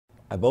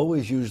I've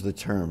always used the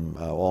term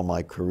all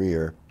my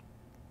career,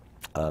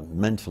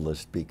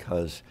 mentalist,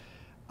 because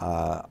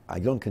I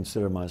don't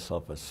consider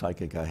myself a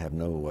psychic. I have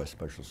no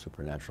special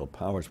supernatural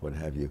powers, what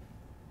have you.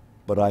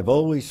 But I've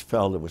always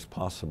felt it was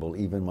possible,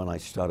 even when I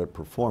started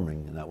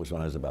performing, and that was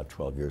when I was about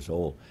 12 years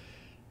old,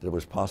 that it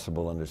was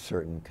possible under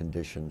certain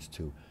conditions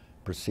to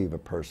perceive a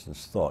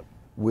person's thought.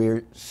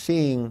 We're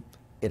seeing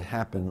it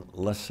happen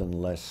less and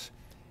less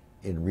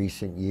in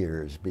recent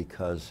years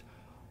because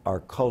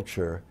our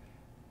culture,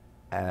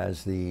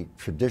 as the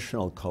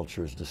traditional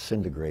culture, is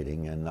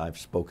disintegrating, and I've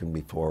spoken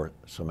before,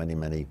 so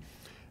many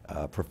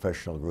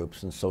professional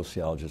groups and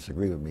sociologists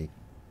agree with me,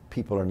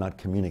 people are not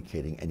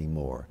communicating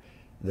anymore.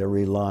 They're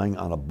relying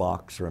on a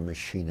box or a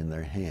machine in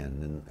their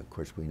hand, and of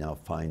course we now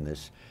find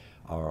this,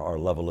 our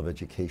level of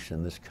education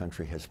in this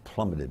country has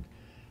plummeted,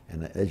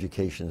 and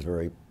education is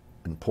very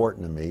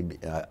important to me.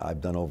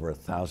 I've done over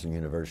 1,000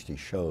 university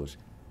shows,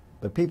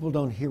 but people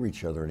don't hear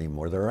each other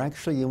anymore. They're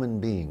actually human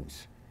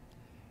beings,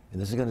 and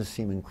this is going to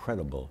seem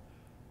incredible,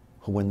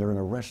 who when they're in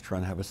a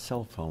restaurant have a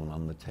cell phone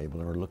on the table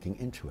and are looking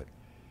into it.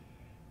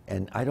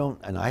 And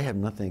I have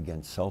nothing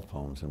against cell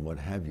phones and what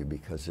have you,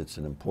 because it's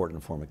an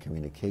important form of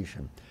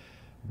communication,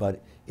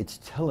 but it's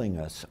telling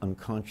us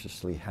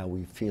unconsciously how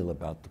we feel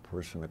about the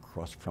person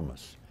across from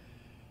us.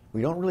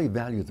 We don't really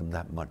value them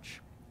that much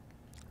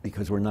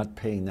because we're not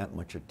paying that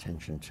much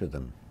attention to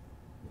them.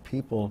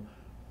 People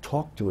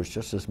talk to us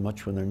just as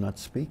much when they're not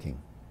speaking.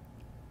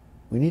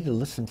 We need to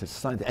listen to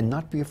silence and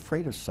not be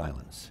afraid of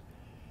silence.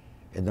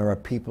 And there are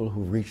people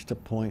who reached a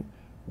point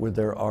where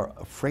they are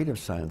afraid of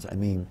silence. I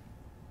mean,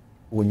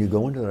 when you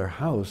go into their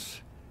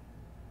house,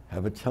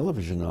 have a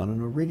television on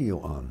and a radio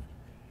on,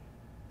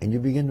 and you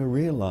begin to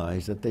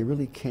realize that they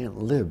really can't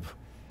live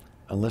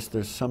unless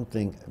there's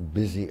something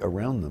busy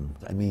around them.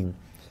 I mean,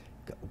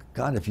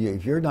 God, if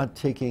you're not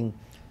taking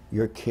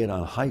your kid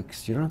on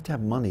hikes, you don't have to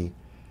have money,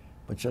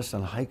 but just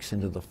on hikes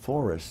into the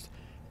forest,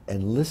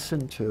 and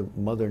listen to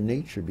Mother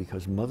Nature,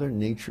 because Mother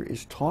Nature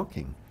is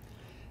talking.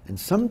 And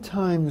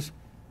sometimes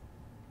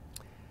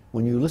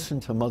when you listen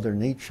to Mother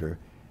Nature,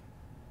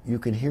 you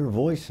can hear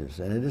voices,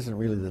 and it isn't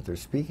really that they're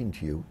speaking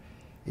to you,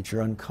 it's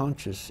your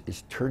unconscious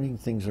is turning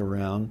things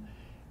around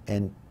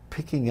and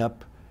picking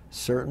up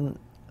certain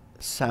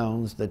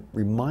sounds that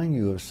remind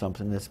you of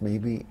something that's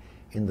maybe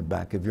in the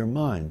back of your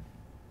mind.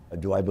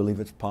 Do I believe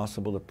it's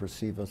possible to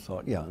perceive a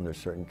thought? Yeah, under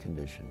certain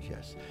conditions,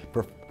 yes.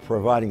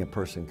 Providing a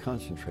person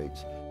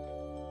concentrates.